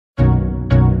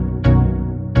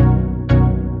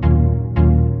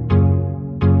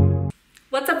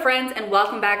What's up, friends, and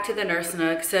welcome back to the Nurse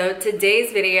Nook. So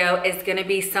today's video is going to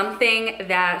be something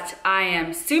that I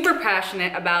am super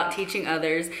passionate about teaching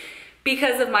others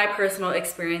because of my personal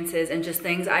experiences and just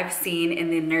things I've seen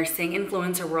in the nursing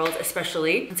influencer world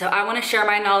especially. And so I want to share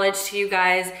my knowledge to you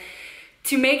guys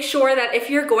to make sure that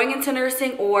if you're going into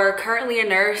nursing or currently a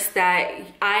nurse, that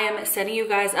I am setting you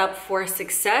guys up for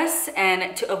success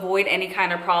and to avoid any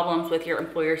kind of problems with your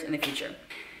employers in the future.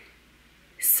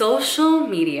 Social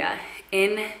media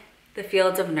in the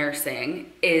fields of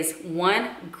nursing is one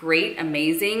great,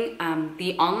 amazing.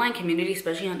 The online community,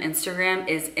 especially on Instagram,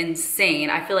 is insane.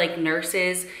 I feel like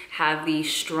nurses have the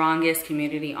strongest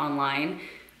community online.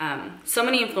 So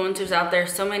many influencers out there,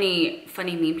 so many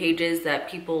funny meme pages that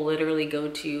people literally go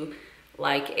to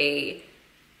like a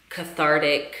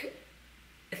cathartic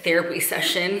therapy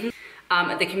session.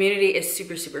 The community is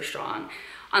super, super strong.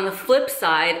 On the flip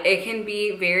side, it can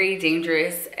be very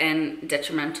dangerous and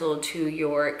detrimental to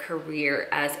your career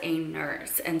as a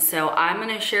nurse. And so I'm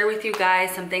gonna share with you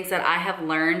guys some things that I have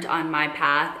learned on my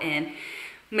path and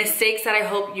mistakes that I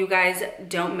hope you guys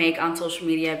don't make on social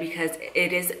media, because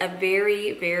it is a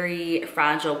very, very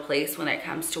fragile place when it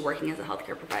comes to working as a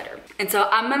healthcare provider. And so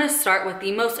I'm gonna start with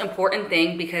the most important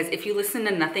thing, because if you listen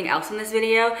to nothing else in this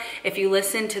video, if you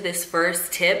listen to this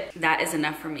first tip, that is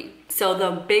enough for me. So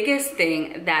the biggest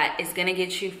thing that is gonna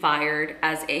get you fired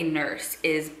as a nurse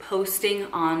is posting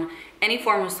on any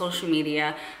form of social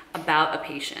media about a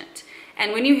patient.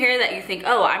 And when you hear that, you think,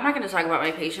 oh, I'm not gonna talk about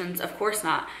my patients. Of course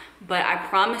not. But I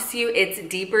promise you, it's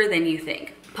deeper than you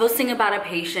think. Posting about a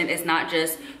patient is not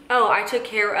just, oh, I took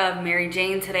care of Mary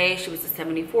Jane today. She was a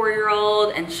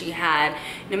 74-year-old and she had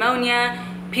pneumonia.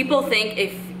 People think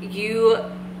if you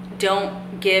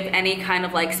don't give any kind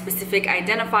of like specific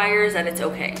identifiers that it's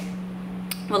okay.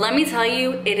 Well, let me tell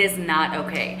you, it is not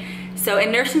okay. So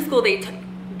in nursing school,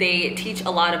 they teach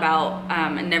a lot about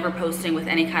never posting with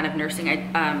any kind of nursing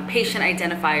patient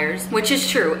identifiers, which is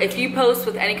true. If you post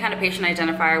with any kind of patient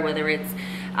identifier, whether it's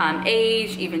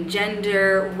age, even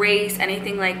gender, race,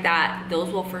 anything like that,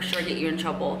 those will for sure get you in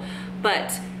trouble.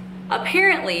 But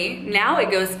apparently now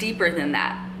it goes deeper than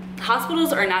that.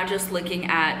 Hospitals are not just looking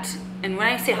at, and when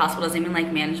I say hospitals, I mean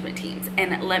like management teams.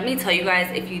 And let me tell you guys,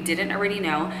 if you didn't already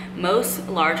know, most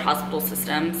large hospital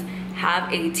systems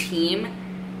have a team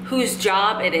whose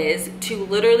job it is to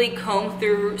literally comb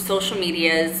through social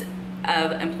medias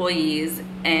of employees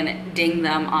and ding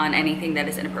them on anything that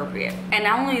is inappropriate. And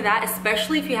not only that,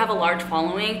 especially if you have a large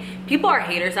following, people are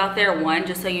haters out there, one,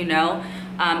 just so you know.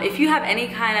 If you have any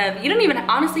kind of, you don't even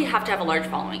honestly have to have a large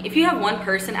following. If you have one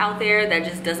person out there that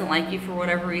just doesn't like you for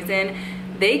whatever reason,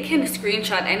 they can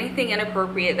screenshot anything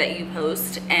inappropriate that you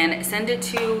post and send it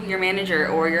to your manager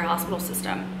or your hospital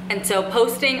system. And so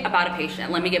posting about a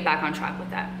patient, let me get back on track with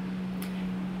that.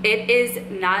 It is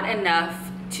not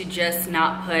enough to just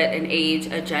not put an age,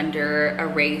 a gender, a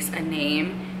race, a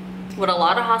name. What a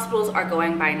lot of hospitals are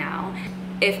going by now,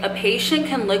 if a patient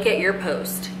can look at your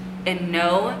post and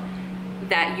know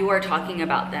that you are talking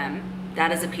about them,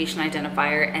 that is a patient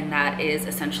identifier, and that is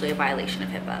essentially a violation of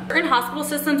HIPAA. Certain hospital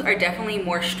systems are definitely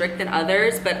more strict than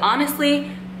others, but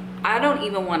honestly, I don't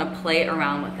even want to play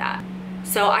around with that.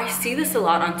 So I see this a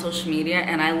lot on social media,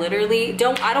 and I literally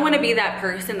don't want to be that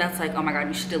person that's like, oh my God,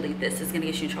 you should delete this, it's gonna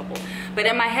get you in trouble. But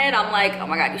in my head, I'm like, oh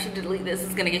my God, you should delete this,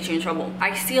 it's gonna get you in trouble.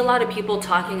 I see a lot of people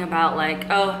talking about like,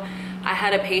 oh, I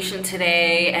had a patient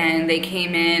today and they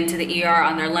came in to the ER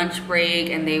on their lunch break,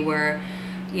 and they were,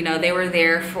 you know, they were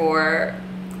there for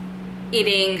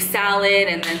eating salad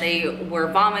and then they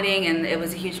were vomiting and it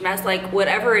was a huge mess. Like,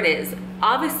 whatever it is,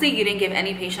 obviously you didn't give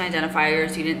any patient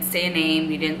identifiers, you didn't say a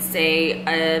name, you didn't say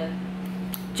a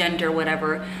gender,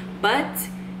 whatever. But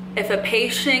if a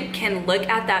patient can look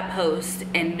at that post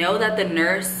and know that the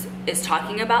nurse is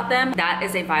talking about them, that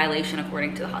is a violation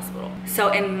according to the hospital. So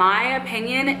in my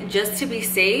opinion, just to be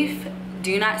safe,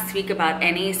 do not speak about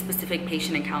any specific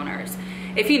patient encounters.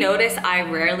 If you notice, I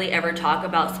rarely ever talk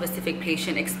about specific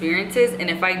patient experiences, and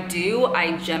if I do,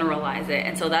 I generalize it.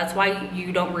 And so that's why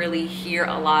you don't really hear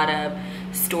a lot of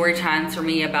story times from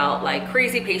me about like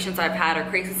crazy patients I've had or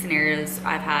crazy scenarios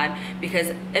I've had,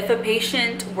 because if a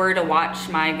patient were to watch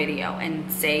my video and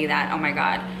say that, oh my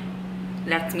God,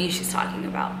 that's me she's talking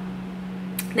about,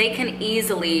 they can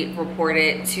easily report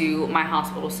it to my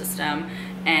hospital system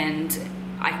and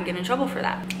I can get in trouble for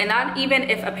that. And not even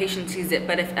if a patient sees it,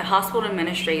 but if a hospital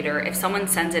administrator, if someone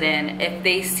sends it in, if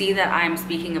they see that I'm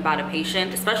speaking about a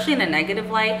patient, especially in a negative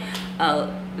light,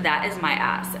 that is my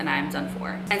ass and I'm done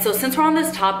for. And so since we're on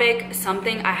this topic,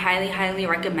 something I highly, highly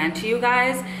recommend to you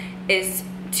guys is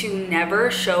to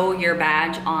never show your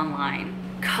badge online.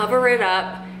 Cover it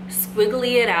up,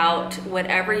 squiggly it out,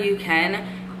 whatever you can.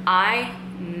 I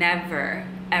never,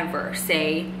 ever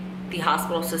say the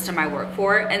hospital system I work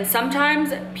for. And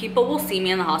sometimes people will see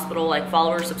me in the hospital, like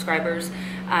followers, subscribers,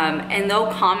 and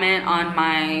they'll comment on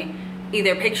my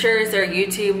either pictures or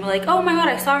YouTube, like, oh my God,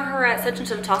 I saw her at such and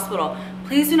such hospital.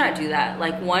 Please do not do that.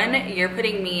 Like, one, you're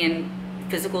putting me in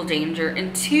physical danger,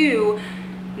 and two,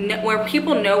 where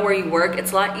people know where you work,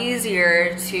 it's a lot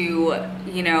easier to,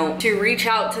 you know, to reach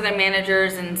out to the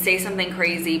managers and say something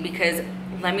crazy, because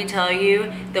let me tell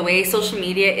you, the way social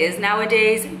media is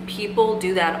nowadays, people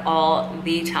do that all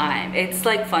the time. It's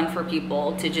like fun for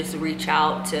people to just reach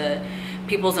out to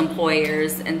people's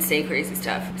employers and say crazy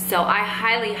stuff. So I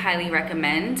highly, highly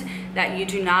recommend that you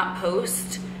do not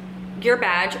post your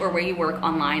badge or where you work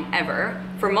online ever,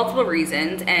 for multiple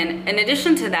reasons. And in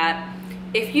addition to that,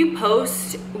 if you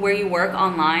post where you work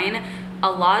online,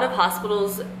 a lot of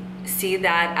hospitals see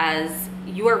that as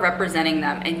you are representing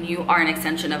them and you are an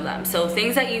extension of them. So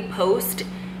things that you post,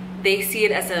 they see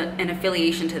it as an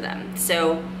affiliation to them.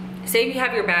 So say if you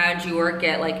have your badge, you work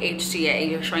at like HCA,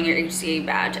 you're showing your HCA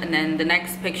badge, and then the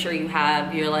next picture you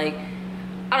have, you're like,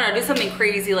 I don't know, do something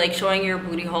crazy like showing your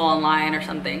booty hole online or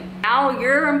something. Now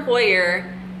your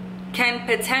employer can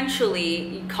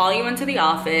potentially call you into the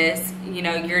office, you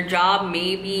know, your job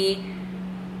may be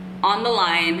on the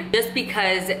line, just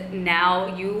because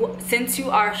now you, since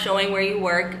you are showing where you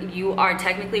work, you are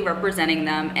technically representing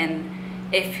them. And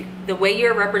if the way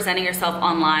you're representing yourself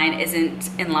online isn't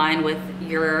in line with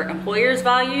your employer's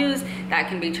values, that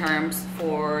can be terms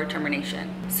for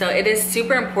termination. So it is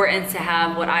super important to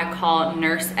have what I call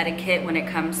nurse etiquette when it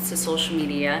comes to social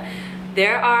media.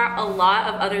 There are a lot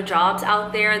of other jobs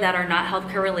out there that are not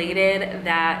healthcare related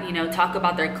that, you know, talk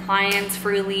about their clients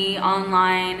freely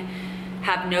online,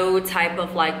 have no type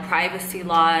of like privacy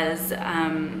laws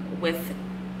with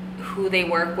who they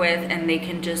work with, and they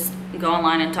can just go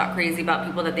online and talk crazy about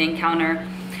people that they encounter.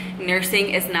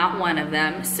 Nursing is not one of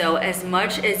them. So as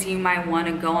much as you might want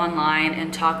to go online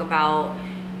and talk about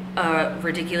a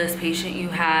ridiculous patient you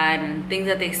had and things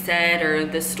that they said, or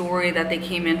the story that they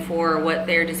came in for, or what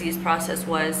their disease process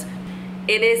was,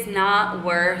 it is not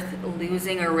worth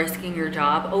losing or risking your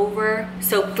job over.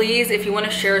 So please, if you want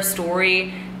to share a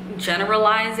story,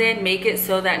 generalize it, make it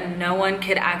so that no one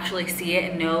could actually see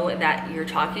it and know that you're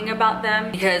talking about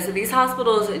them, because these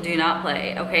hospitals do not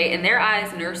play, okay? In their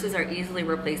eyes, nurses are easily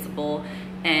replaceable,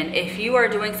 and if you are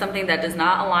doing something that does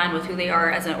not align with who they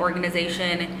are as an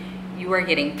organization, you are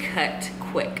getting cut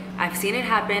quick. I've seen it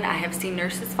happen. I have seen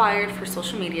nurses fired for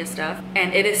social media stuff,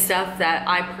 and it is stuff that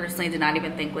I personally did not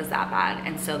even think was that bad.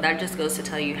 And so that just goes to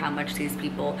tell you how much these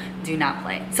people do not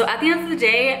play. So at the end of the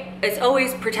day, it's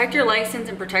always protect your license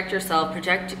and protect yourself,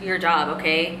 protect your job,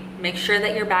 okay? Make sure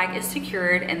that your bag is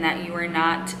secured and that you are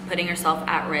not putting yourself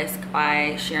at risk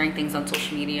by sharing things on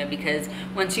social media, because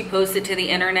once you post it to the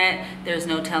internet, there's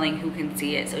no telling who can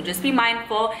see it. So just be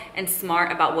mindful and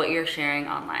smart about what you're sharing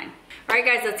online. All right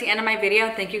guys, that's the end of my video.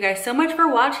 Thank you guys so much for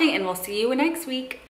watching, and we'll see you next week.